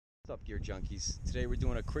up, Gear Junkies? Today we're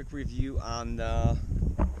doing a quick review on the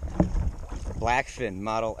Blackfin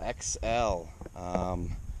Model XL. I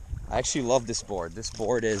actually love this board. This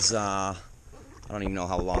board is, I don't even know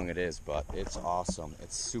how long it is, but it's awesome.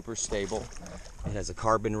 It's super stable. It has a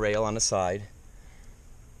carbon rail on the side,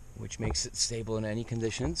 which makes it stable in any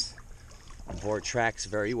conditions. The board tracks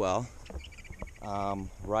very well.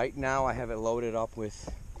 Right now I have it loaded up with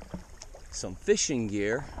some fishing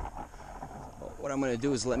gear. What I'm going to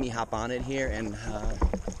do is let me hop on it here and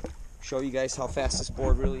show you guys how fast this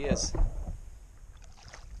board really is.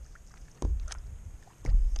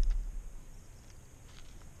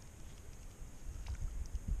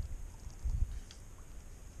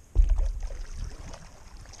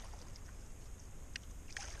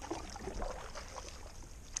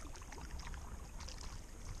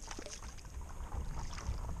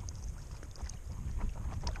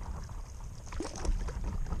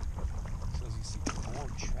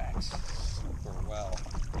 Tracks super well.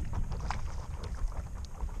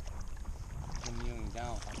 I'm kneeling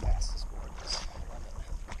down how fast this board is. Love it.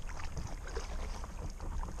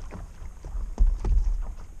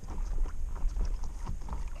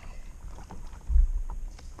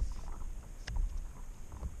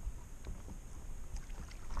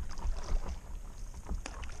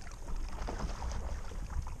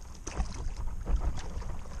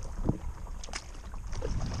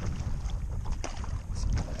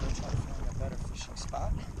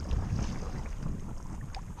 Spot.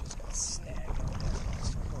 Just got snagged on that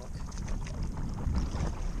monster hook.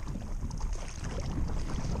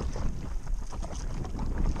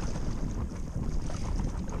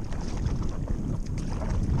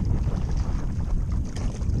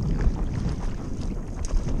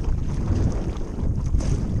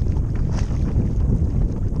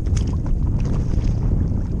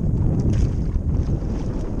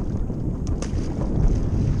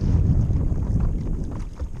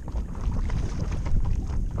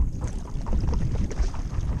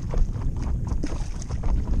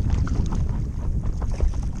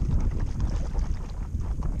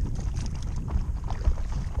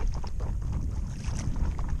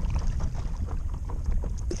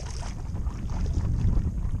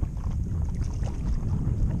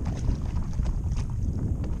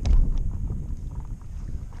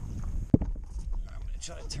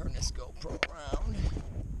 Try to turn this GoPro around.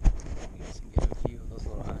 You guys can get a view of those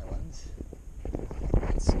little islands.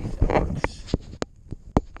 Let's see if that works.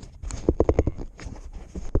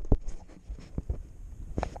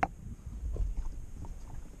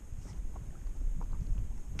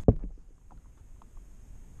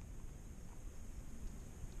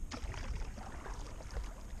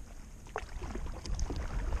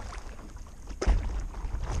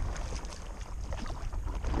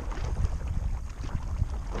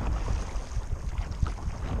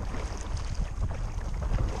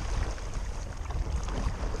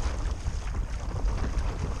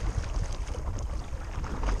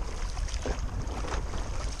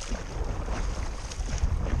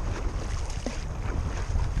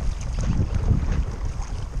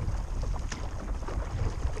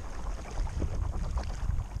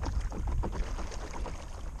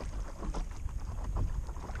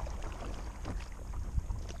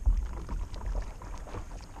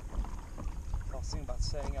 Thinking about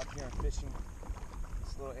setting up here and fishing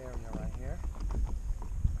this little area right here.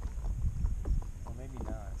 Or maybe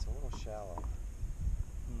not, it's a little shallow.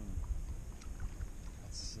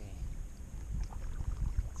 Let's see.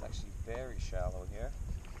 It's actually very shallow here.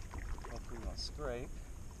 Hopefully we don't scrape.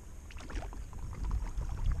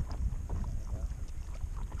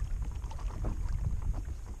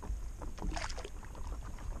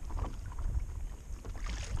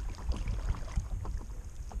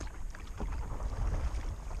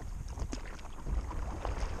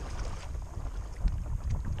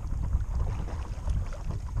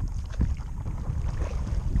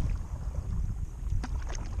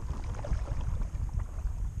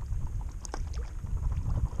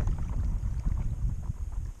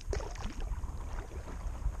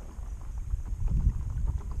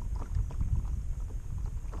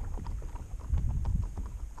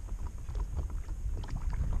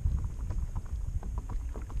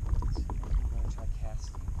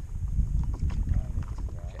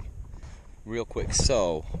 Real quick,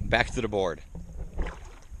 so back to the board.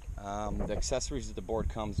 The accessories that the board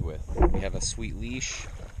comes with. We have a sweet leash,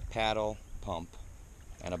 paddle, pump,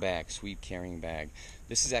 and a bag, sweet carrying bag.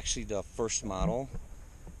 This is actually the first model,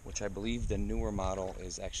 which I believe the newer model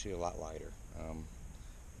is actually a lot lighter.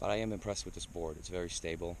 But I am impressed with this board. It's very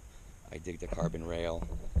stable. I dig the carbon rail.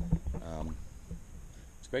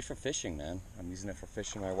 It's great for fishing, man. I'm using it for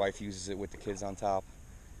fishing. My wife uses it with the kids on top.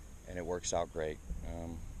 and it works out great.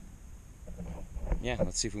 Yeah,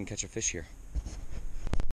 let's see if we can catch a fish here.